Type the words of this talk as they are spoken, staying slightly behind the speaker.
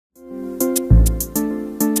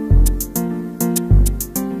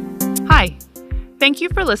Thank you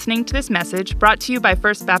for listening to this message brought to you by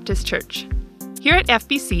First Baptist Church. Here at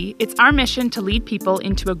FBC, it's our mission to lead people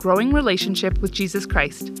into a growing relationship with Jesus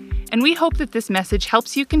Christ, and we hope that this message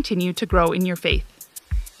helps you continue to grow in your faith.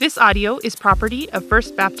 This audio is property of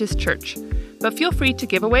First Baptist Church, but feel free to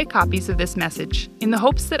give away copies of this message in the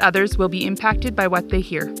hopes that others will be impacted by what they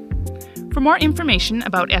hear. For more information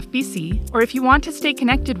about FBC, or if you want to stay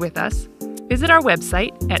connected with us, visit our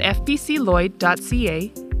website at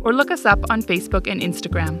fbcloyd.ca or look us up on Facebook and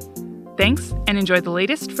Instagram. Thanks, and enjoy the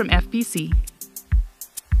latest from FBC.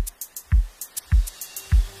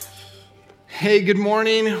 Hey, good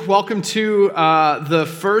morning. Welcome to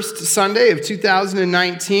the first Sunday of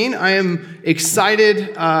 2019. I am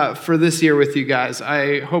excited for this year with you guys.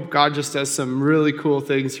 I hope God just does some really cool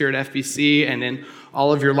things here at FBC and in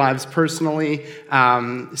all of your lives personally.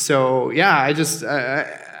 I'm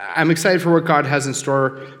excited for what God has in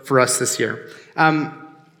store for us this year.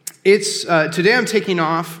 Today I'm taking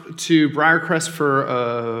off to Briarcrest for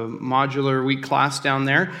a modular week class down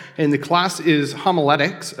there, and the class is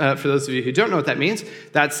homiletics. For those of you who don't know what that means,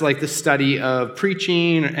 that's like the study of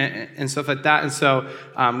preaching and stuff like that, and so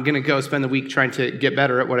I'm going to go spend the week trying to get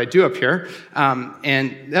better at what I do up here,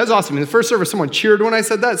 and that was awesome. In the first service, someone cheered when I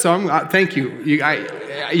said that, so thank you.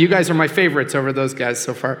 You guys are my favorites over those guys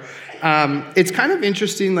so far. It's kind of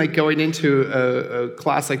interesting, like going into a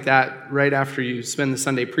class like that right after you spend the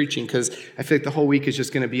Sunday preaching, because I feel like the whole week is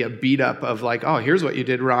just going to be a beat up of like, oh, here's what you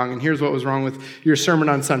did wrong, and here's what was wrong with your sermon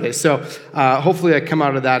on Sunday. So hopefully I come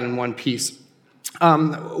out of that in one piece.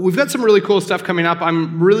 We've got some really cool stuff coming up.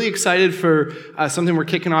 I'm really excited for something we're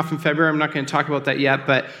kicking off in February. I'm not going to talk about that yet,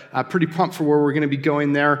 but pretty pumped for where we're going to be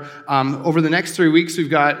going there. Over the next 3 weeks, we've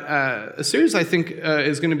got a series I think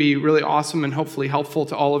is going to be really awesome and hopefully helpful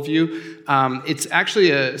to all of you. It's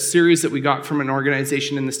actually a series that we got from an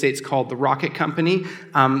organization in the States called the Rocket Company.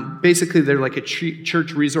 Basically, they're like a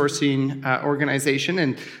church resourcing organization.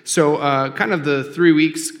 And so kind of the 3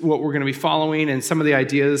 weeks, what we're going to be following and some of the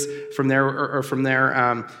ideas from there are from there.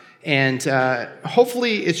 And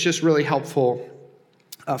hopefully it's just really helpful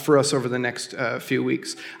for us over the next few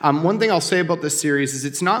weeks. One thing I'll say about this series is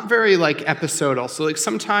it's not very like episodal. So like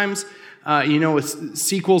sometimes, with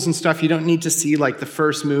sequels and stuff, you don't need to see like the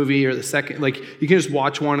first movie or the second. Like you can just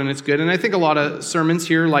watch one and it's good. And I think a lot of sermons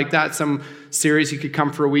here like that, some series you could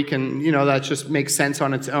come for a week and, that just makes sense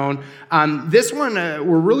on its own. This one,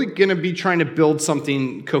 we're really going to be trying to build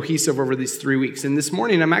something cohesive over these 3 weeks. And this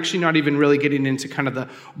morning, I'm actually not even really getting into kind of the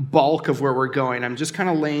bulk of where we're going. I'm just kind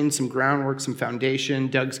of laying some groundwork, some foundation.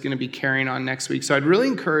 Doug's going to be carrying on next week. So I'd really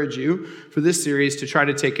encourage you for this series to try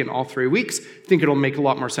to take in all 3 weeks. I think it'll make a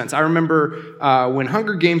lot more sense. I remember when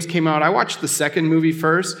Hunger Games came out, I watched the second movie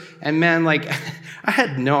first, and man, like, I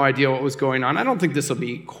had no idea what was going on. I don't think this will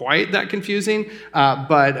be quite that confusing,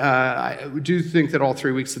 but I do think that all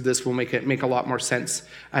 3 weeks of this will make a lot more sense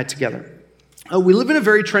together. We live in a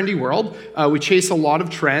very trendy world. We chase a lot of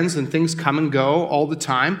trends and things come and go all the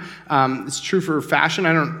time. It's true for fashion.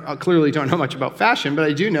 I clearly don't know much about fashion, but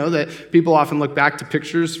I do know that people often look back to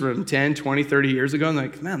pictures from 10, 20, 30 years ago and they're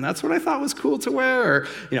like, man, that's what I thought was cool to wear. Or,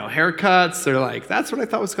 haircuts. They're like, that's what I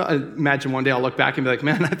thought was cool. I imagine one day I'll look back and be like,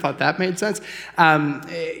 man, I thought that made sense. And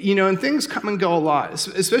things come and go a lot,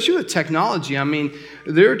 especially with technology. I mean,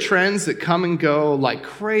 there are trends that come and go like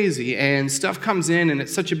crazy and stuff comes in and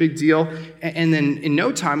it's such a big deal. And then in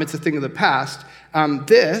no time, it's a thing of the past.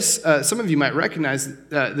 Some of you might recognize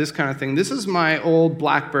this kind of thing. This is my old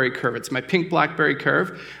BlackBerry Curve. It's my pink BlackBerry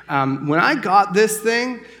Curve. When I got this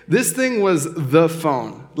thing was the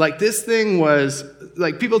phone. Like this thing was,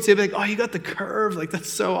 like people would say, like, oh, you got the Curve. Like that's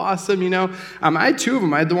so awesome, I had two of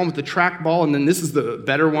them. I had the one with the trackball, and then this is the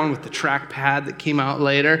better one with the trackpad that came out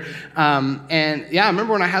later. I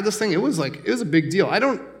remember when I had this thing, it was a big deal. I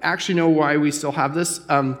don't actually know why we still have this.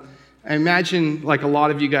 I imagine, like a lot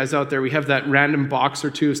of you guys out there, we have that random box or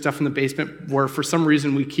two of stuff in the basement where for some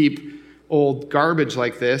reason we keep old garbage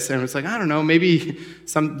like this, and it's like, I don't know, maybe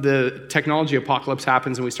the technology apocalypse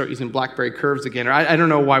happens and we start using BlackBerry Curves again, or I don't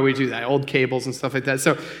know why we do that, old cables and stuff like that.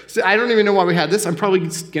 So I don't even know why we had this. I'm probably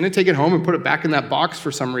going to take it home and put it back in that box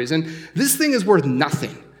for some reason. This thing is worth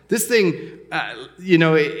nothing. This thing,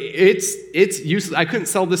 it's useless. I couldn't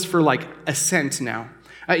sell this for like a cent now.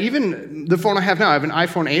 Even the phone I have now, I have an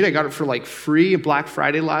iPhone 8. I got it for like free Black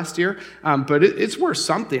Friday last year, but it's worth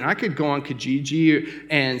something. I could go on Kijiji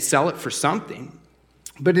and sell it for something.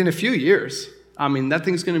 But in a few years, that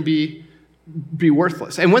thing's going to be be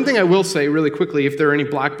worthless. And one thing I will say really quickly, if there are any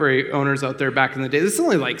BlackBerry owners out there back in the day, this is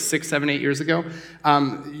only like 6, 7, 8 years ago,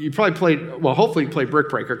 you probably played, well, hopefully you played Brick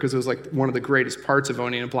Breaker, because it was like one of the greatest parts of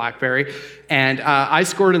owning a BlackBerry. And I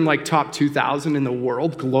scored in like top 2,000 in the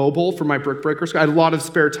world, global, for my Brick Breaker score. I had a lot of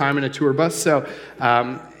spare time in a tour bus, so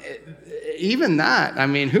even that, I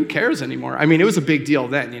mean, who cares anymore? I mean, it was a big deal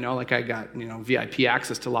then, like I got, VIP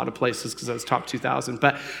access to a lot of places because I was top 2,000.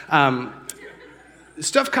 But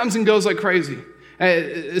stuff comes and goes like crazy,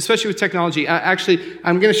 especially with technology. Actually,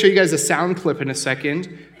 I'm going to show you guys a sound clip in a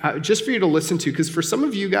second, just for you to listen to, because for some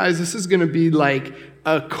of you guys, this is going to be like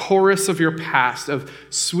a chorus of your past, of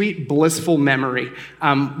sweet, blissful memory,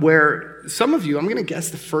 where some of you, I'm going to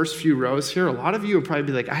guess the first few rows here, a lot of you will probably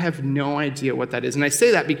be like, I have no idea what that is. And I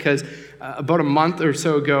say that because about a month or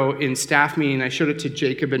so ago in staff meeting, I showed it to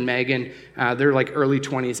Jacob and Megan. They're like early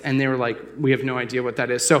 20s, and they were like, we have no idea what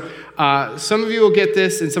that is. So some of you will get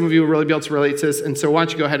this, and some of you will really be able to relate to this. And so why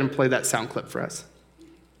don't you go ahead and play that sound clip for us.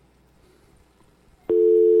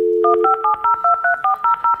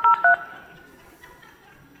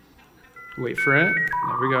 Wait for it.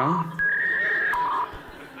 There we go.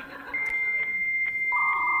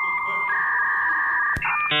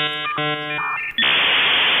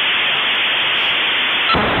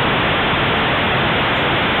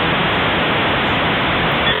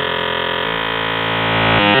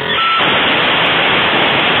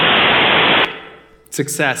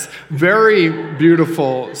 Success. Very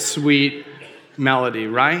beautiful, sweet melody,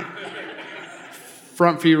 right?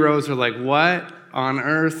 Front few rows are like, what on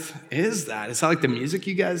earth is that? Is that like the music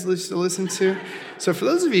you guys used to listen to? So for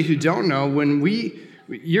those of you who don't know, when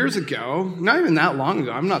years ago, not even that long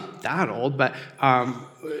ago, I'm not that old, but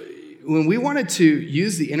when we wanted to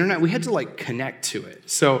use the internet, we had to like connect to it.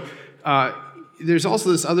 So there's also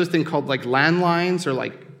this other thing called like landlines or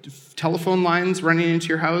like telephone lines running into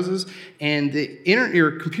your houses, and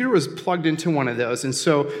your computer was plugged into one of those, and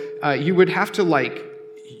so you would have to like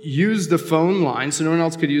use the phone line, so no one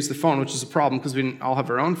else could use the phone, which is a problem because we didn't all have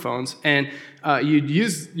our own phones, and you'd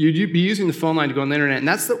be using the phone line to go on the internet, and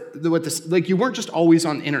that's like you weren't just always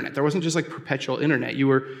on the internet. There wasn't just like perpetual internet.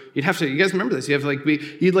 You'd have to. You guys remember this?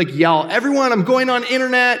 You'd like yell, "Everyone, I'm going on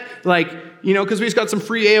internet!" Like because we just got some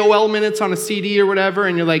free AOL minutes on a CD or whatever,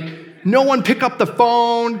 and you're like, no one pick up the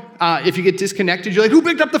phone. If you get disconnected, you're like, who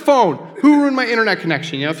picked up the phone? Who ruined my internet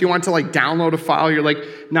connection? If you want to like download a file, you're like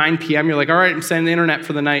 9 p.m. You're like, all right, I'm sending the internet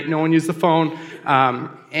for the night. No one used the phone.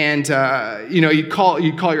 You'd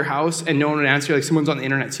call your house and no one would answer. Like someone's on the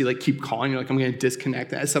internet, so you like keep calling. You're like, I'm going to disconnect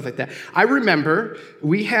that, stuff like that. I remember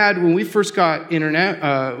when we first got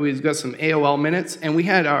internet, we got some AOL minutes, and we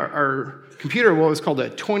had our computer, what was called a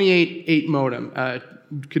 28.8 modem.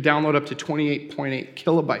 Could download up to 28.8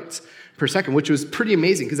 kilobytes per second, which was pretty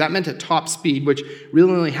amazing because that meant at top speed, which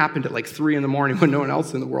really only happened at like 3 in the morning when no one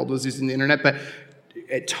else in the world was using the internet. But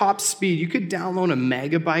at top speed, you could download a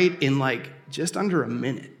megabyte in like just under a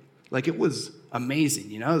minute. Like it was amazing,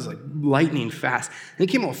 It was like lightning fast. They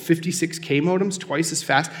came out with 56K modems, twice as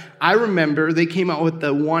fast. I remember they came out with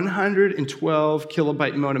the 112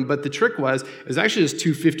 kilobyte modem, but the trick was, it was actually just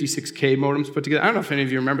two 56K modems put together. I don't know if any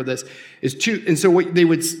of you remember this. And so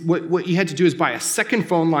what you had to do is buy a second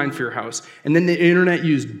phone line for your house, and then the internet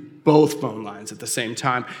used both phone lines at the same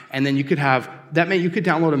time, and then that meant you could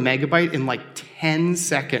download a megabyte in like 10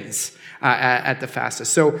 seconds. At the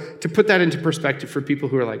fastest. So to put that into perspective for people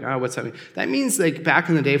who are like, oh, what's that mean? That means like back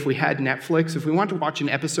in the day, if we had Netflix, if we wanted to watch an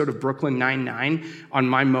episode of Brooklyn Nine-Nine on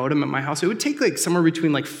my modem at my house, it would take like somewhere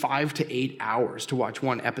between like 5 to 8 hours to watch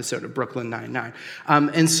one episode of Brooklyn Nine-Nine.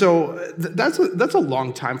 And so that's a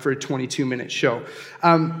long time for a 22-minute show.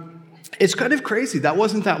 It's kind of crazy. That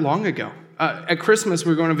wasn't that long ago. At Christmas,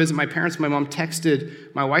 we were going to visit my parents. My mom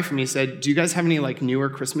texted my wife and me, said, do you guys have any like newer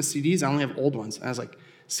Christmas CDs? I only have old ones. And I was like,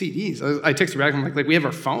 CDs. I texted back. I'm like we have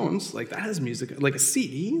our phones. Like that has music. Like a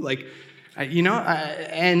CD. Like,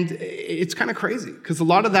 and it's kind of crazy because a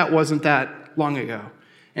lot of that wasn't that long ago,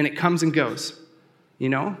 and it comes and goes.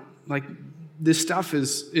 Like this stuff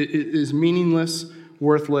is meaningless,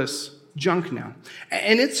 worthless junk now.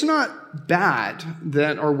 And it's not bad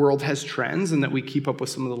that our world has trends and that we keep up with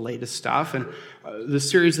some of the latest stuff. And the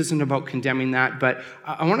series isn't about condemning that, but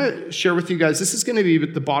I want to share with you guys, this is going to be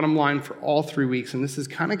the bottom line for all 3 weeks, and this is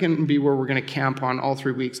kind of going to be where we're going to camp on all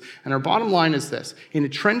 3 weeks. And our bottom line is this. In a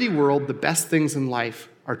trendy world, the best things in life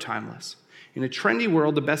are timeless. In a trendy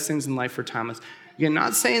world, the best things in life are timeless. Again,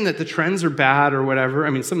 not saying that the trends are bad or whatever. I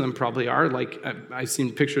mean, some of them probably are. Like, I've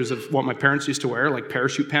seen pictures of what my parents used to wear, like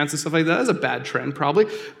parachute pants and stuff like that. That's a bad trend, probably.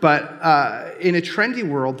 But in a trendy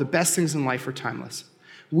world, the best things in life are timeless.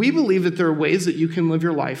 We believe that there are ways that you can live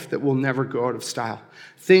your life that will never go out of style.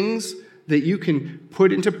 Things that you can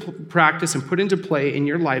put into practice and put into play in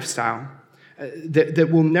your lifestyle that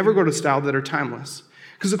will never go to style, that are timeless.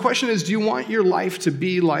 Because the question is, do you want your life to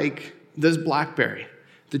be like this BlackBerry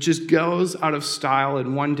that just goes out of style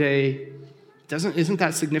and one day isn't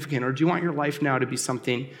that significant? Or do you want your life now to be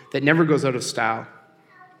something that never goes out of style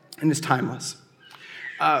and is timeless?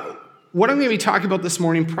 What I'm going to be talking about this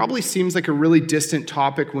morning probably seems like a really distant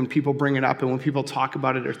topic when people bring it up and when people talk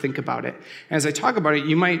about it or think about it. And as I talk about it,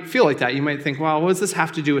 you might feel like that. You might think, well, what does this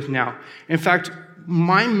have to do with now? In fact,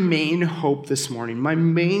 my main hope this morning, my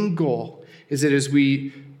main goal is that as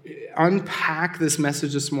we unpack this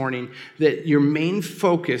message this morning, that your main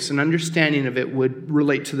focus and understanding of it would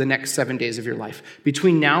relate to the next 7 days of your life.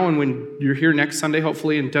 Between now and when you're here next Sunday,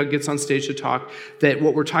 hopefully, and Doug gets on stage to talk, that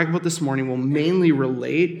what we're talking about this morning will mainly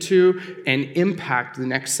relate to and impact the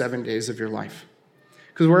next 7 days of your life.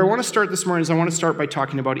 Because where I want to start this morning is I want to start by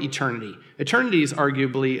talking about eternity. Eternity is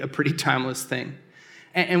arguably a pretty timeless thing.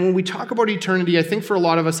 And when we talk about eternity, I think for a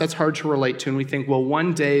lot of us that's hard to relate to, and we think, well,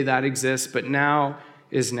 one day that exists, but now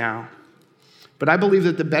is now. But I believe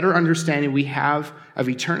that the better understanding we have of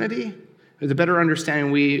eternity, the better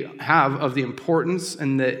understanding we have of the importance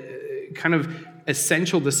and the kind of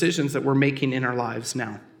essential decisions that we're making in our lives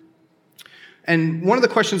now. And one of the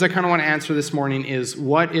questions I kind of want to answer this morning is,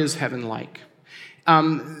 what is heaven like?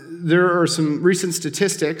 There are some recent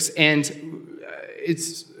statistics, and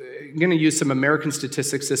it's going to use some American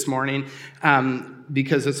statistics this morning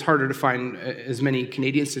because it's harder to find as many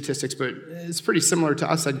Canadian statistics, but it's pretty similar to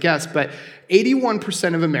us, I'd guess. But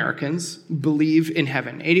 81% of Americans believe in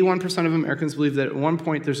heaven. 81% of Americans believe that at one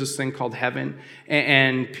point there's this thing called heaven,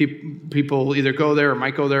 and people either go there or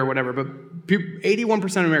might go there or whatever. But 81%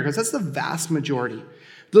 of Americans, that's the vast majority.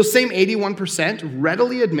 Those same 81%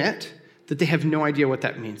 readily admit that they have no idea what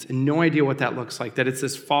that means and no idea what that looks like, that it's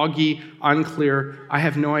this foggy, unclear, I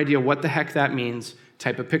have no idea what the heck that means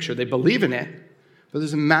type of picture. They believe in it, but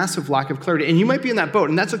there's a massive lack of clarity. And you might be in that boat,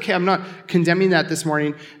 and that's okay. I'm not condemning that this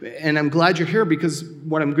morning, and I'm glad you're here, because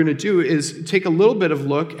what I'm going to do is take a little bit of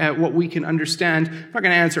look at what we can understand. I'm not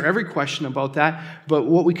going to answer every question about that, but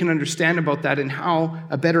what we can understand about that and how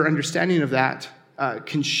a better understanding of that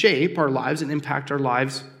can shape our lives and impact our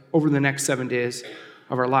lives over the next 7 days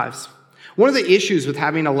of our lives. One of the issues with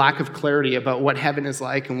having a lack of clarity about what heaven is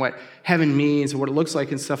like and what heaven means and what it looks like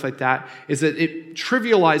and stuff like that is that it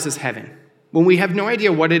trivializes heaven. When we have no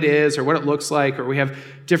idea what it is or what it looks like, or we have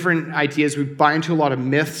different ideas, we buy into a lot of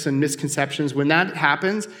myths and misconceptions. When that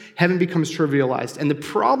happens, heaven becomes trivialized. And the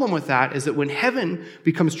problem with that is that when heaven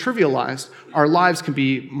becomes trivialized, our lives can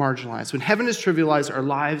be marginalized. When heaven is trivialized, our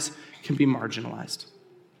lives can be marginalized.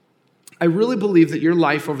 I really believe that your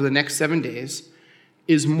life over the next 7 days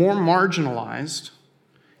is more marginalized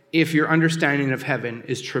if your understanding of heaven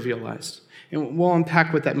is trivialized. And we'll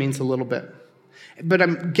unpack what that means a little bit. But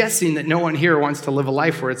I'm guessing that no one here wants to live a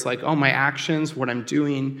life where it's like, oh, my actions, what I'm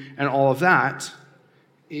doing, and all of that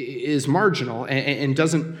is marginal and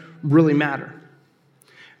doesn't really matter.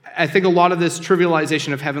 I think a lot of this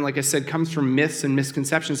trivialization of heaven, like I said, comes from myths and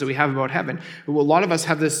misconceptions that we have about heaven. A lot of us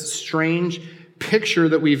have this strange picture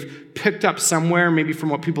that we've picked up somewhere, maybe from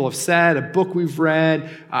what people have said, a book we've read,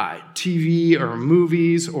 TV or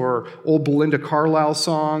movies, or old Belinda Carlisle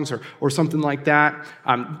songs, or something like that.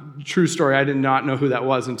 True story, I did not know who that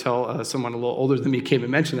was until someone a little older than me came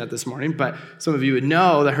and mentioned that this morning, but some of you would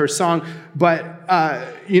know that her song. But,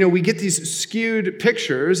 we get these skewed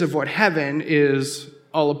pictures of what heaven is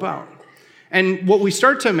all about. And what we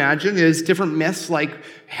start to imagine is different myths, like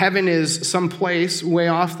heaven is some place way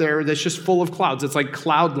off there that's just full of clouds. It's like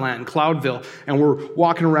Cloudland, Cloudville, and we're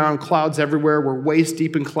walking around, clouds everywhere. We're waist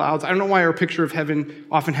deep in clouds. I don't know why our picture of heaven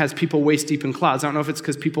often has people waist deep in clouds. I don't know if it's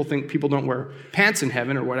because people think people don't wear pants in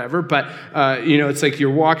heaven or whatever, but it's like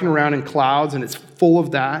you're walking around in clouds and it's full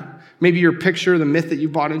of that. Maybe your picture, the myth that you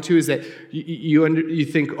bought into is that you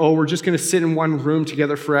think, oh, we're just going to sit in one room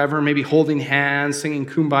together forever, maybe holding hands, singing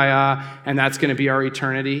Kumbaya, and that's going to be our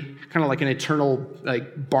eternity. Kind of like an eternal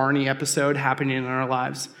Barney episode happening in our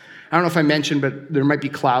lives. I don't know if I mentioned, but there might be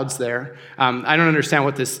clouds there. I don't understand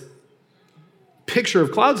what this picture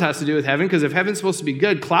of clouds has to do with heaven, because if heaven's supposed to be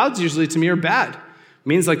good, clouds usually to me are bad. It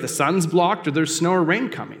means like the sun's blocked or there's snow or rain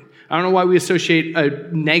coming. I don't know why we associate a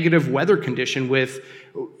negative weather condition with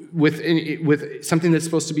something that's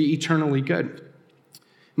supposed to be eternally good.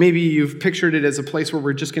 Maybe you've pictured it as a place where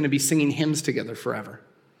we're just going to be singing hymns together forever.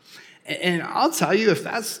 And I'll tell you, if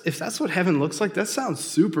that's what heaven looks like, that sounds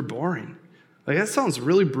super boring. Like, that sounds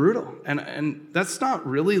really brutal. And that's not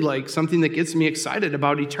really like something that gets me excited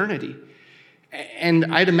about eternity. And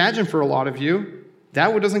I'd imagine for a lot of you,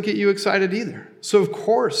 that doesn't get you excited either. So of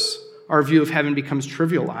course, our view of heaven becomes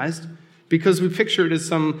trivialized because we picture it as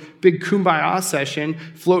some big kumbaya session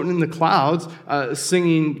floating in the clouds,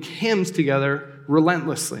 singing hymns together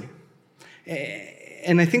relentlessly.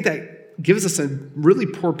 And I think that gives us a really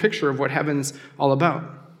poor picture of what heaven's all about.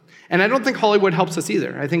 And I don't think Hollywood helps us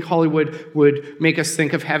either. I think Hollywood would make us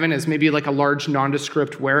think of heaven as maybe like a large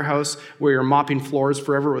nondescript warehouse where you're mopping floors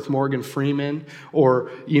forever with Morgan Freeman, or,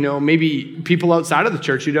 maybe people outside of the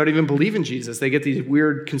church who don't even believe in Jesus. They get these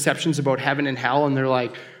weird conceptions about heaven and hell, and they're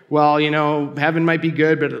like, well, heaven might be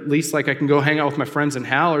good, but at least like I can go hang out with my friends in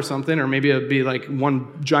hell or something, or maybe it'd be like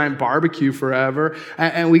one giant barbecue forever.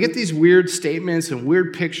 And we get these weird statements and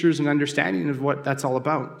weird pictures and understanding of what that's all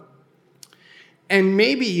about. And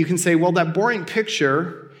maybe you can say, well, that boring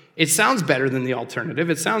picture, it sounds better than the alternative.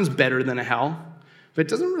 It sounds better than a hell, but it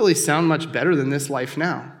doesn't really sound much better than this life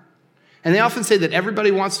now. And they often say that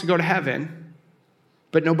everybody wants to go to heaven,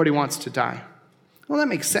 but nobody wants to die. Well, that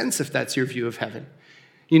makes sense if that's your view of heaven.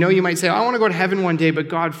 You might say, I want to go to heaven one day, but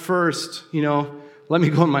God, first, let me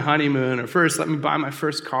go on my honeymoon, or first, let me buy my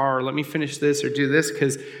first car, or let me finish this or do this,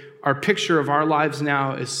 because our picture of our lives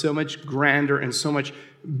now is so much grander and so much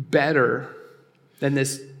better than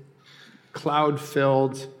this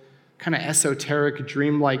cloud-filled, kind of esoteric,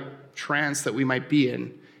 dreamlike trance that we might be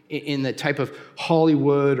in the type of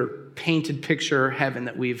Hollywood or painted picture heaven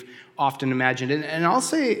that we've often imagined. And I'll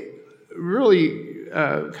say, really,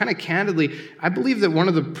 kind of candidly, I believe that one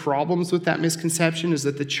of the problems with that misconception is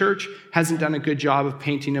that the church hasn't done a good job of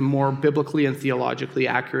painting a more biblically and theologically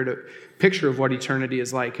accurate picture of what eternity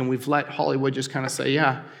is like. And we've let Hollywood just kind of say,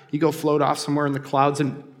 yeah, you go float off somewhere in the clouds.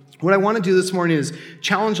 And what I want to do this morning is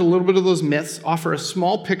challenge a little bit of those myths, offer a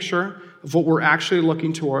small picture of what we're actually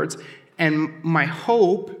looking towards. And my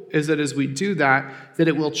hope is that as we do that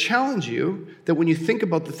it will challenge you, that when you think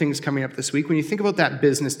about the things coming up this week, when you think about that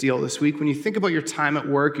business deal this week, when you think about your time at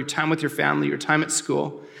work, your time with your family, your time at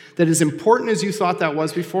school, that as important as you thought that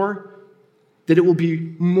was before, that it will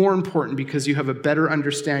be more important because you have a better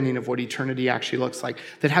understanding of what eternity actually looks like.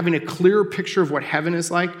 That having a clearer picture of what heaven is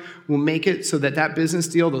like will make it so that business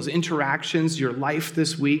deal, those interactions, your life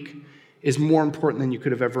this week is more important than you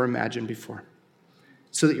could have ever imagined before.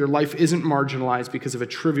 So that your life isn't marginalized because of a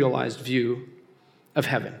trivialized view of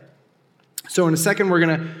heaven. So in a second,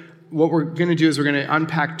 what we're going to do is we're going to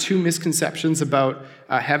unpack two misconceptions about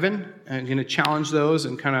heaven, and going to challenge those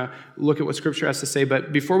and kind of look at what Scripture has to say.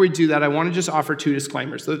 But before we do that, I want to just offer two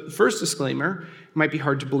disclaimers. The first disclaimer might be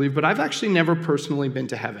hard to believe, but I've actually never personally been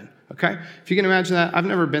to heaven, okay? If you can imagine that, I've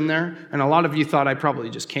never been there, and a lot of you thought I probably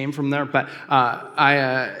just came from there, but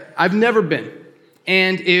I've never been.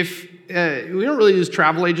 And if we don't really use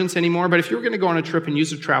travel agents anymore, but if you were going to go on a trip and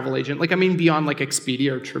use a travel agent, beyond like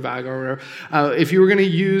Expedia or Trivago or whatever, if you were going to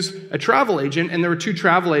use a travel agent and there were two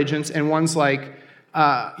travel agents and one's like,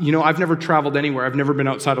 I've never traveled anywhere. I've never been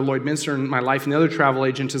outside of Lloydminster in my life. And the other travel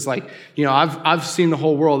agent is like, I've seen the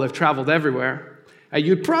whole world. I've traveled everywhere.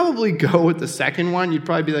 You'd probably go with the second one. You'd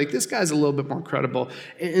probably be like, this guy's a little bit more credible.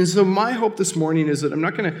 And so my hope this morning is that I'm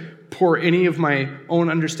not going to pour any of my own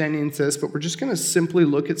understanding into this, but we're just going to simply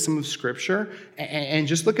look at some of Scripture and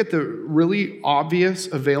just look at the really obvious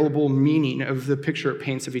available meaning of the picture it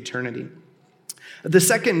paints of eternity. The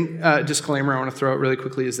second disclaimer I want to throw out really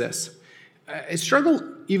quickly is this. I struggle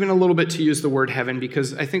even a little bit to use the word heaven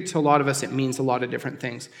because I think to a lot of us it means a lot of different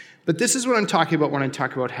things. But this is what I'm talking about when I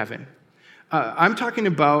talk about heaven. I'm talking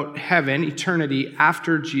about heaven, eternity,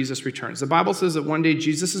 after Jesus returns. The Bible says that one day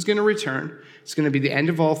Jesus is going to return. It's going to be the end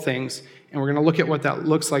of all things, and we're going to look at what that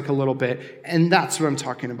looks like a little bit, and that's what I'm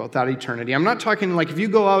talking about, that eternity. I'm not talking like if you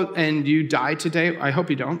go out and you die today. I hope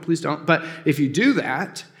you don't. Please don't. But if you do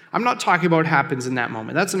that, I'm not talking about what happens in that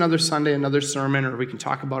moment. That's another Sunday, another sermon, or we can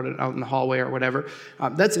talk about it out in the hallway or whatever.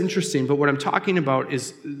 That's interesting, but what I'm talking about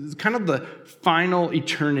is kind of the final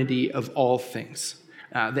eternity of all things.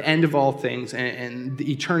 The end of all things and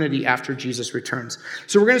the eternity after Jesus returns.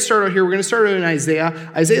 So we're going to start out here. We're going to start out in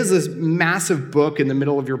Isaiah. Isaiah is this massive book in the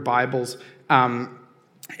middle of your Bibles. And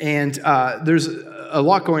there's a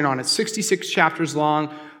lot going on. It's 66 chapters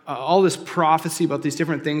long, all this prophecy about these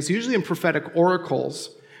different things, usually in prophetic oracles.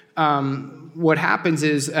 What happens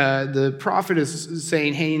is the prophet is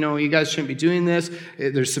saying, hey, you guys shouldn't be doing this.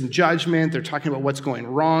 There's some judgment. They're talking about what's going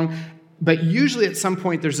wrong. But usually at some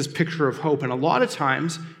point there's this picture of hope, and a lot of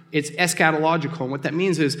times it's eschatological. And what that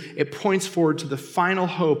means is it points forward to the final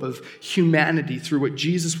hope of humanity through what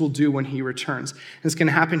Jesus will do when he returns. And it's going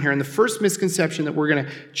to happen here. And the first misconception that we're going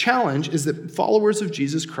to challenge is that followers of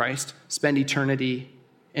Jesus Christ spend eternity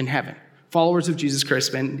in heaven. Followers of Jesus Christ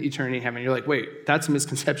spend eternity in heaven. You're like, wait, that's a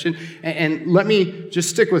misconception? And let me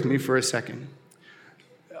just stick with me for a second.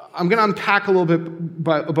 I'm going to unpack a little bit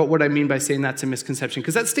about what I mean by saying that's a misconception,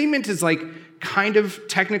 because that statement is like kind of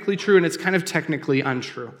technically true and it's kind of technically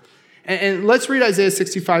untrue. And let's read Isaiah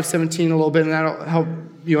 65:17 a little bit, and that'll help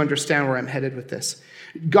you understand where I'm headed with this.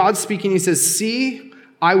 God speaking, he says, "See,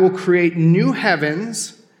 I will create new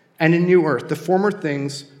heavens and a new earth. The former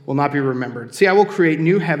things will not be remembered. See, I will create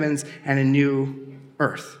new heavens and a new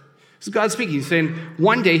earth." This is God speaking. He's saying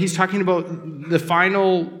one day, he's talking about the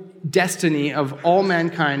final destiny of all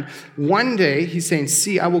mankind. One day, he's saying,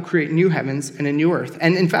 "See, I will create new heavens and a new earth."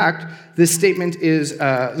 And in fact, this statement is,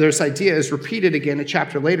 this idea is repeated again a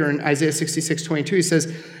chapter later in Isaiah 66:22. He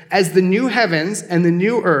says, "As the new heavens and the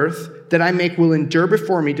new earth that I make will endure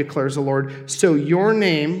before me, declares the Lord, so will your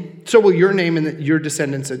name and your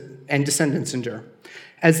descendants endure.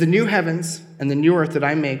 As the new heavens and the new earth that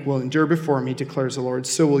I make will endure before me, declares the Lord,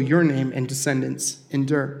 so will your name and descendants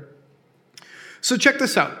endure." So check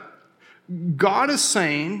this out. God is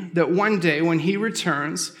saying that one day when he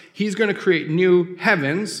returns, he's going to create new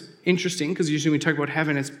heavens. Interesting, because usually when we talk about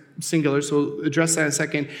heaven, it's singular, so we'll address that in a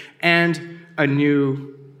second. And a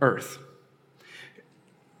new earth.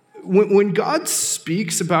 When God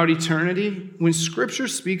speaks about eternity, when Scripture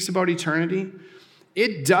speaks about eternity,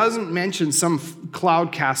 it doesn't mention some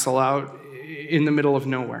cloud castle out in the middle of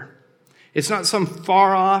nowhere. It's not some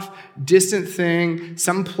far-off, distant thing,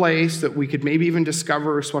 some place that we could maybe even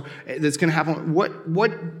discover or that's going to happen.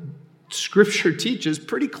 What Scripture teaches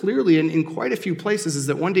pretty clearly and in quite a few places is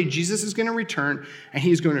that one day Jesus is going to return and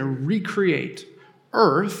he's going to recreate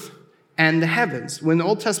earth and the heavens. When the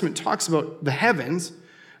Old Testament talks about the heavens,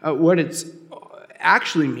 what it's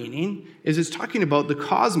actually meaning is it's talking about the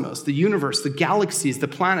cosmos, the universe, the galaxies, the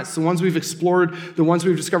planets, the ones we've explored, the ones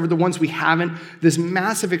we've discovered, the ones we haven't, this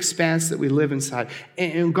massive expanse that we live inside.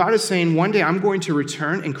 And God is saying, one day I'm going to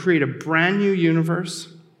return and create a brand new universe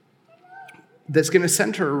that's going to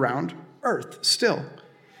center around Earth still,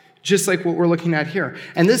 just like what we're looking at here.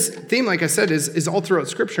 And this theme, like I said, is all throughout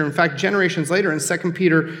Scripture. In fact, generations later in 2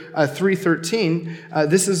 Peter 3:13,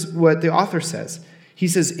 this is what the author says. He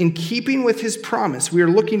says, "In keeping with his promise, we are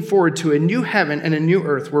looking forward to a new heaven and a new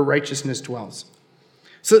earth where righteousness dwells."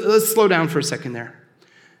 So let's slow down for a second there.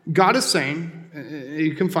 God is saying,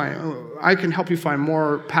 I can help you find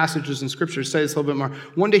more passages in Scripture, say this a little bit more.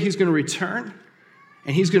 One day he's going to return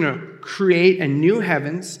and he's going to create new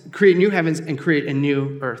heavens and create a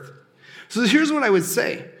new earth. So here's what I would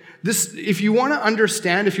say. If you want to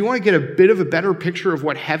understand, if you want to get a bit of a better picture of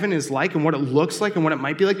what heaven is like and what it looks like and what it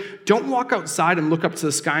might be like, don't walk outside and look up to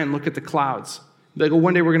the sky and look at the clouds. Like,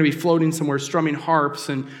 one day we're going to be floating somewhere, strumming harps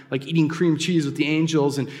and like eating cream cheese with the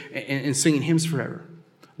angels and singing hymns forever.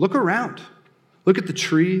 Look around. Look at the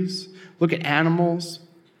trees. Look at animals.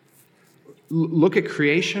 Look at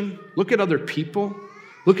creation. Look at other people.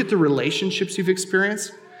 Look at the relationships you've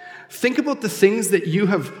experienced. Think about the things that you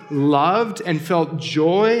have loved and felt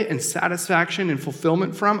joy and satisfaction and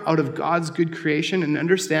fulfillment from out of God's good creation, and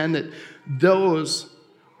understand that those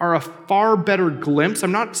are a far better glimpse.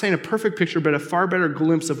 I'm not saying a perfect picture, but a far better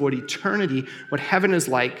glimpse of what eternity, what heaven is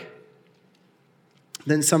like,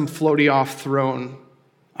 than some floaty off throne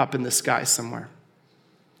up in the sky somewhere.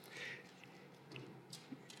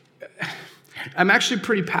 I'm actually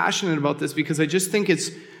pretty passionate about this because I just think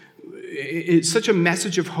it's such a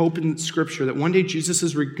message of hope in Scripture that one day Jesus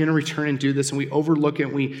is going to return and do this, and we overlook it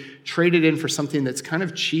and we trade it in for something that's kind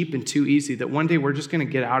of cheap and too easy, that one day we're just going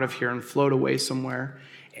to get out of here and float away somewhere.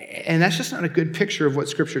 And that's just not a good picture of what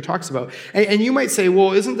Scripture talks about. And you might say,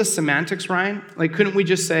 well, isn't this semantics, Ryan? Like, couldn't we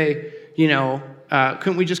just say,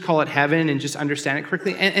 couldn't we just call it heaven and just understand it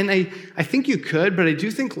correctly? And I think you could, but I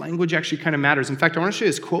do think language actually kind of matters. In fact, I want to show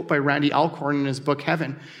you this quote by Randy Alcorn in his book,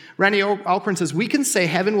 Heaven. Randy Alcorn says, "We can say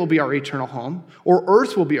heaven will be our eternal home, or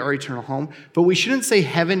earth will be our eternal home, but we shouldn't say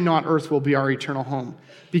heaven, not earth, will be our eternal home,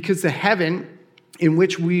 because the heaven in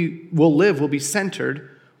which we will live will be centered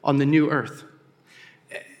on the new earth."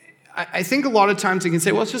 I think a lot of times you can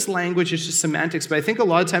say, well, it's just language, it's just semantics, but I think a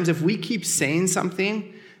lot of times if we keep saying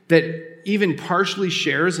something that even partially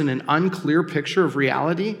shares in an unclear picture of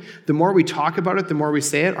reality, the more we talk about it, the more we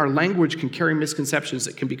say it, our language can carry misconceptions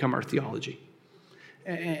that can become our theology.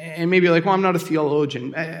 And maybe you're like, well, I'm not a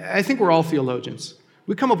theologian. I think we're all theologians.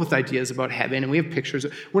 We come up with ideas about heaven, and we have pictures.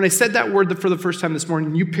 When I said that word for the first time this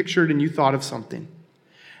morning, you pictured and you thought of something.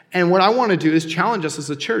 And what I want to do is challenge us as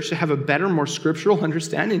a church to have a better, more scriptural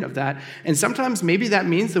understanding of that. And sometimes maybe that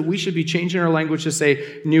means that we should be changing our language to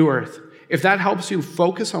say new earth. If that helps you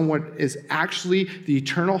focus on what is actually the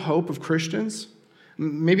eternal hope of Christians,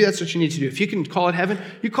 maybe that's what you need to do. If you can call it heaven,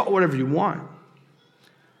 you call it whatever you want.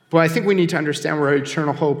 But I think we need to understand where our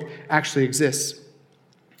eternal hope actually exists.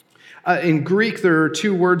 In Greek, there are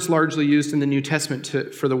two words largely used in the New Testament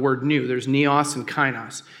for the word new. There's neos and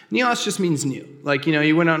kainos. Neos just means new. Like,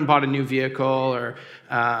 you went out and bought a new vehicle, or,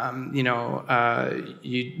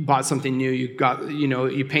 you bought something new.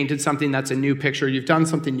 You painted something that's a new picture. You've done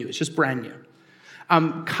something new. It's just brand new.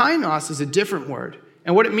 Kainos is a different word.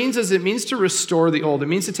 And what it means is it means to restore the old. It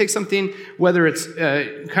means to take something, whether it's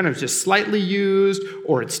kind of just slightly used,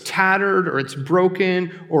 or it's tattered, or it's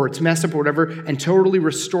broken, or it's messed up, or whatever, and totally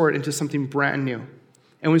restore it into something brand new.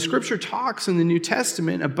 And when Scripture talks in the New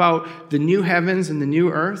Testament about the new heavens and the new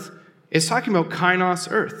earth, it's talking about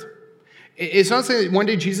kainos earth. It's not saying that one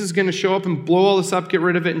day Jesus is going to show up and blow all this up, get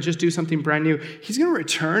rid of it, and just do something brand new. He's going to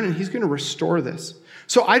return, and he's going to restore this.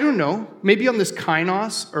 So I don't know, maybe on this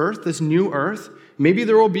kainos earth, this new earth, maybe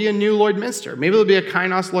there will be a new Lloydminster. Maybe there'll be a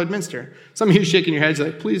kainos Lloydminster. Some of you shaking your heads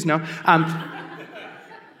like, please no.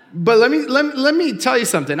 But let me tell you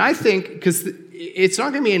something. I think, because it's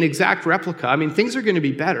not going to be an exact replica. I mean, things are going to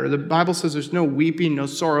be better. The Bible says there's no weeping, no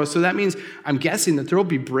sorrow. So that means, I'm guessing that there will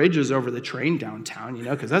be bridges over the train downtown,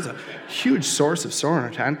 because that's a huge source of sorrow in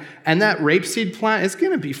our town. And that rapeseed plant is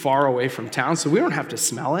going to be far away from town, so we don't have to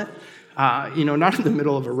smell it. Not in the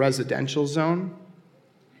middle of a residential zone.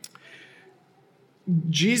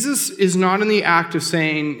 Jesus is not in the act of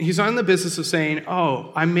saying, he's not in the business of saying,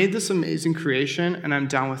 oh, I made this amazing creation and I'm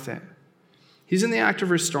done with it. He's in the act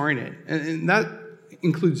of restoring it. And that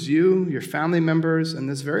includes you, your family members, and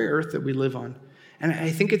this very earth that we live on. And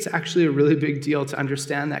I think it's actually a really big deal to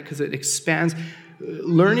understand that, because it expands.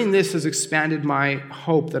 Learning this has expanded my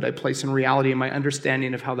hope that I place in reality and my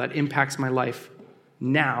understanding of how that impacts my life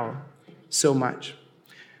now so much.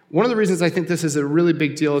 One of the reasons I think this is a really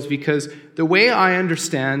big deal is because the way I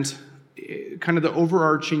understand kind of the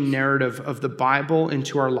overarching narrative of the Bible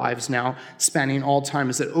into our lives now, spanning all time,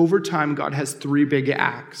 is that over time, God has three big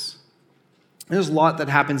acts. There's a lot that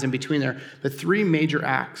happens in between there, but three major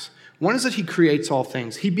acts. One is that he creates all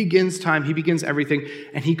things. He begins time, he begins everything,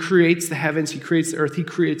 and he creates the heavens, he creates the earth, he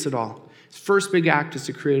creates it all. His first big act is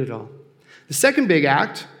to create it all. The second big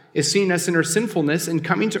act is seeing us in our sinfulness and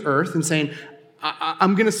coming to earth and saying,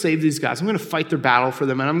 I'm going to save these guys. I'm going to fight their battle for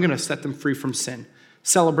them, and I'm going to set them free from sin.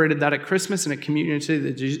 Celebrated that at Christmas and at Communion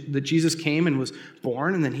that Jesus came and was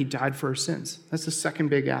born, and then he died for our sins. That's the second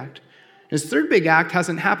big act. His third big act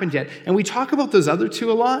hasn't happened yet. And we talk about those other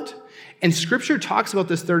two a lot, and Scripture talks about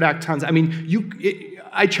this third act tons. I mean,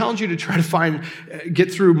 I challenge you to try to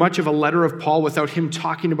get through much of a letter of Paul without him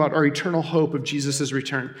talking about our eternal hope of Jesus'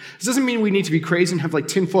 return. This doesn't mean we need to be crazy and have like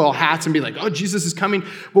tinfoil hats and be like, oh, Jesus is coming.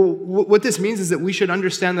 But what this means is that we should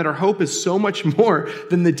understand that our hope is so much more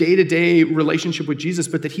than the day-to-day relationship with Jesus,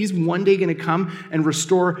 but that he's one day going to come and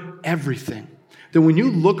restore everything. That when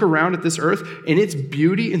you look around at this earth and its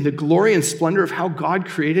beauty and the glory and splendor of how God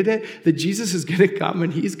created it, that Jesus is going to come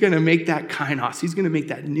and he's going to make that kainos. He's going to make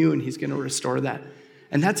that new, and he's going to restore that.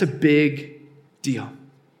 And that's a big deal.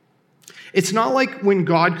 It's not like when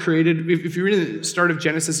God created, if you read the start of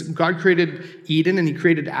Genesis, God created Eden and he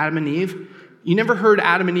created Adam and Eve. You never heard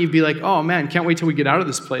Adam and Eve be like, oh man, can't wait till we get out of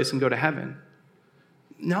this place and go to heaven.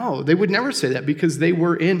 No, they would never say that, because they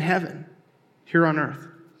were in heaven here on earth.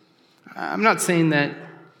 I'm not saying that,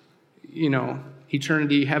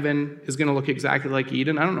 eternity, heaven is going to look exactly like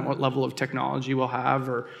Eden. I don't know what level of technology we'll have,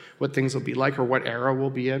 or what things will be like, or what era we'll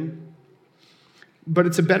be in. But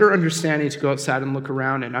it's a better understanding to go outside and look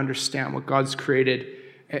around and understand what God's created,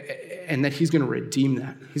 and that he's going to redeem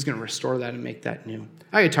that. He's going to restore that and make that new.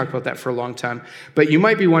 I could talk about that for a long time. But you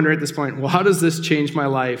might be wondering at this point, well, how does this change my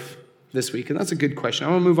life this week? And that's a good question.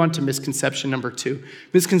 I want to move on to misconception number 2.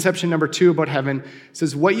 Misconception number 2 about heaven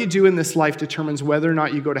says, what you do in this life determines whether or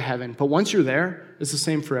not you go to heaven. But once you're there, it's the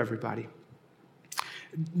same for everybody.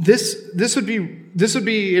 This would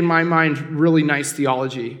be, in my mind, really nice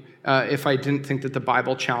theology if I didn't think that the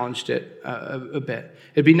Bible challenged it a bit.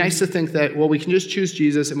 It'd be nice to think that, well, we can just choose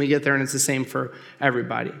Jesus and we get there and it's the same for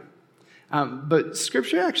everybody. But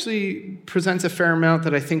Scripture actually presents a fair amount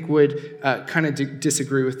that I think would kind of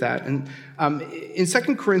disagree with that. And in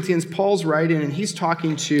 2 Corinthians, Paul's writing, and he's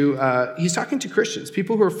talking to Christians,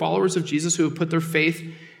 people who are followers of Jesus, who have put their faith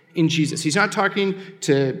in Jesus. He's not talking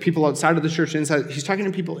to people outside of the church. He's talking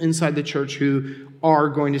to people inside the church who are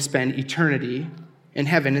going to spend eternity in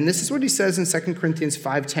heaven. And this is what he says in 2 Corinthians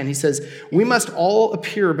 5:10. He says, we must all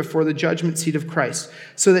appear before the judgment seat of Christ,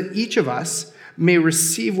 so that each of us may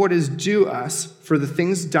receive what is due us for the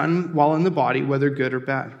things done while in the body, whether good or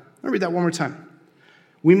bad. I'll read that one more time.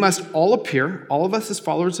 We must all appear, all of us as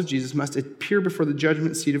followers of Jesus must appear before the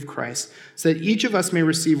judgment seat of Christ, so that each of us may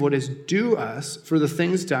receive what is due us for the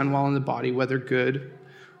things done while in the body, whether good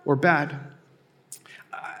or bad.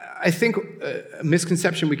 I think a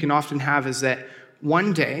misconception we can often have is that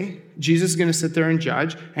one day Jesus is going to sit there and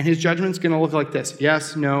judge, and his judgment's going to look like this.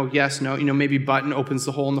 Yes, no, maybe button opens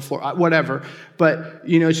the hole in the floor, whatever. But,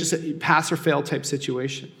 it's just a pass or fail type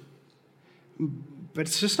situation. But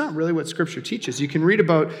it's just not really what Scripture teaches. You can read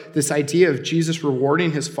about this idea of Jesus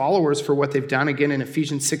rewarding his followers for what they've done, again, in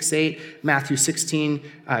Ephesians 6:8, Matthew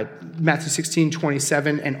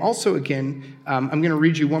 16:27, and also, again, I'm going to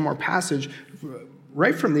read you one more passage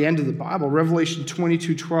right from the end of the Bible, Revelation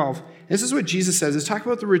 22:12. This is what Jesus says. It's talking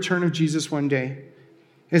about the return of Jesus one day.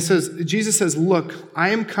 Jesus says, "Look, I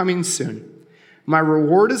am coming soon. My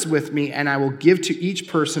reward is with me, and I will give to each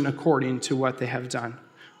person according to what they have done."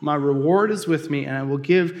 My reward is with me, and I will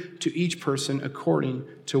give to each person according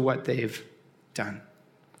to what they've done.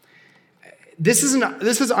 This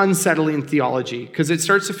is unsettling theology because it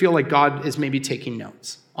starts to feel like God is maybe taking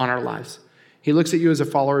notes on our lives. He looks at you as a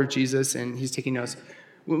follower of Jesus, and he's taking notes.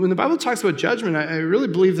 When the Bible talks about judgment, I really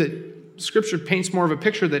believe that Scripture paints more of a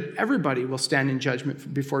picture that everybody will stand in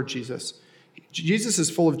judgment before Jesus. Jesus is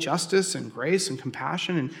full of justice and grace and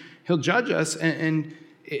compassion, and he'll judge us, and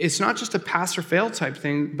it's not just a pass or fail type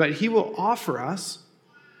thing, but he will offer us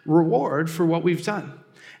reward for what we've done.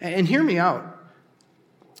 And hear me out.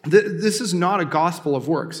 This is not a gospel of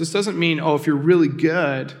works. This doesn't mean, if you're really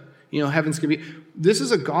good, heaven's going to be. This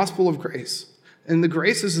is a gospel of grace. And the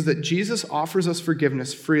grace is that Jesus offers us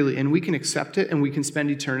forgiveness freely, and we can accept it, and we can spend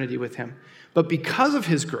eternity with him. But because of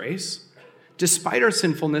his grace, despite our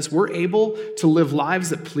sinfulness, we're able to live lives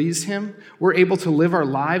that please him. We're able to live our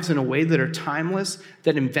lives in a way that are timeless,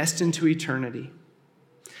 that invest into eternity.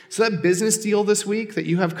 So that business deal this week that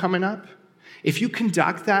you have coming up, if you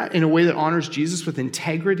conduct that in a way that honors Jesus with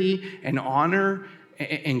integrity and honor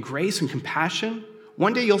and grace and compassion,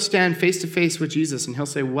 one day you'll stand face to face with Jesus and he'll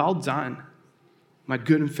say, "Well done, my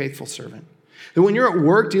good and faithful servant." That when you're at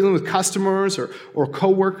work dealing with customers or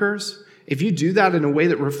coworkers, if you do that in a way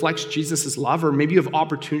that reflects Jesus' love, or maybe you have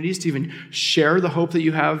opportunities to even share the hope that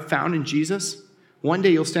you have found in Jesus, one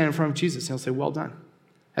day you'll stand in front of Jesus and he'll say, "Well done."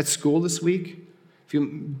 At school this week, if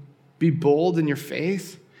you be bold in your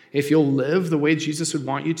faith, if you'll live the way Jesus would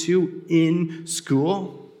want you to in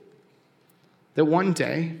school, that one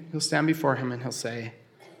day you'll stand before him and he'll say,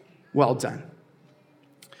 "Well done."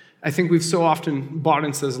 I think we've so often bought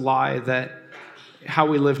into this lie that how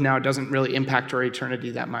we live now doesn't really impact our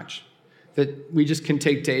eternity that much. That we just can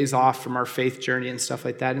take days off from our faith journey and stuff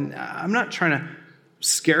like that. And I'm not trying to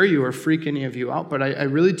scare you or freak any of you out, but I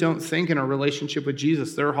really don't think in our relationship with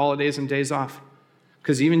Jesus there are holidays and days off.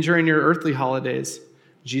 Because even during your earthly holidays,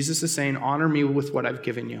 Jesus is saying, "Honor me with what I've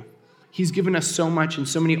given you." He's given us so much and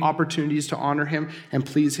so many opportunities to honor him and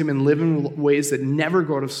please him and live in ways that never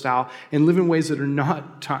go out of style and live in ways that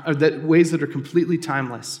are ways that are completely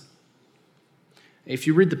timeless. If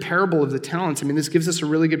you read the parable of the talents, this gives us a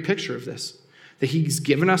really good picture of this. That he's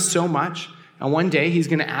given us so much, and one day he's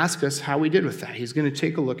going to ask us how we did with that. He's going to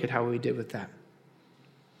take a look at how we did with that.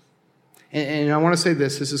 And I want to say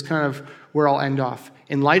this is kind of where I'll end off.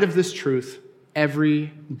 In light of this truth,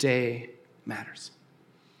 every day matters.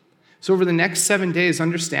 So over the next 7 days,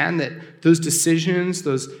 understand that those decisions,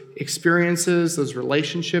 those experiences, those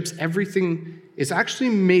relationships, everything is actually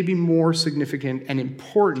maybe more significant and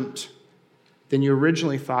important than you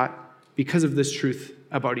originally thought because of this truth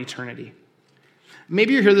about eternity.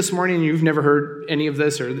 Maybe you're here this morning and you've never heard any of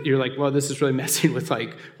this, or you're like, well, this is really messing with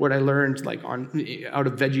what I learned out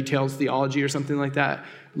of VeggieTales theology or something like that.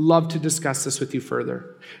 Love to discuss this with you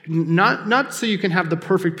further. Not so you can have the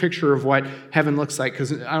perfect picture of what heaven looks like,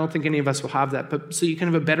 because I don't think any of us will have that, but so you can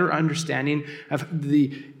have a better understanding of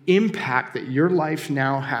the impact that your life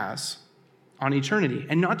now has on eternity,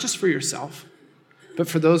 and not just for yourself, but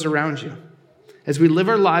for those around you. As we live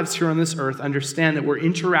our lives here on this earth, understand that we're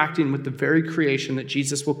interacting with the very creation that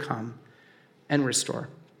Jesus will come and restore.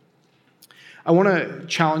 I want to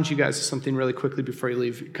challenge you guys to something really quickly before you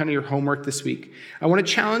leave, kind of your homework this week. I want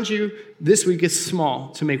to challenge you this week, it's small,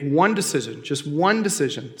 to make one decision, just one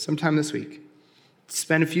decision, sometime this week.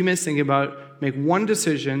 Spend a few minutes thinking about, make one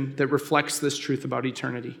decision that reflects this truth about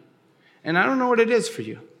eternity. And I don't know what it is for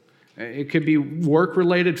you. It could be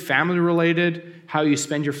work-related, family-related, how you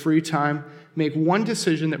spend your free time. Make one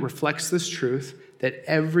decision that reflects this truth, that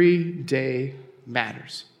every day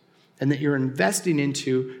matters, and that you're investing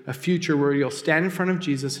into a future where you'll stand in front of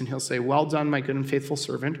Jesus and he'll say, "Well done, my good and faithful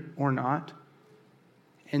servant," or not.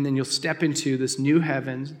 And then you'll step into this new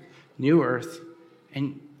heaven, new earth,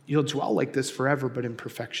 and you'll dwell like this forever, but in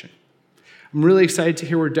perfection. I'm really excited to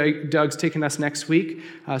hear where Doug's taking us next week,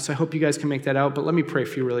 so I hope you guys can make that out, but let me pray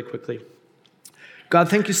for you really quickly. God,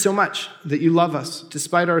 thank you so much that you love us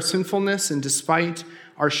despite our sinfulness and despite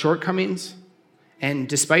our shortcomings, and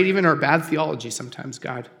despite even our bad theology sometimes,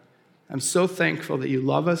 God, I'm so thankful that you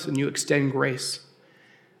love us and you extend grace.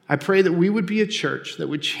 I pray that we would be a church that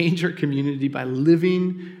would change our community by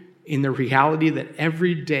living in the reality that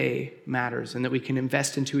every day matters and that we can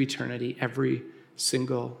invest into eternity every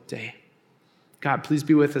single day. God, please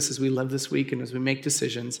be with us as we live this week and as we make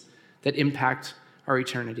decisions that impact our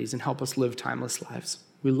eternities and help us live timeless lives.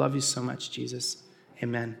 We love you so much, Jesus.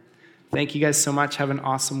 Amen. Thank you guys so much. Have an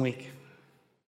awesome week.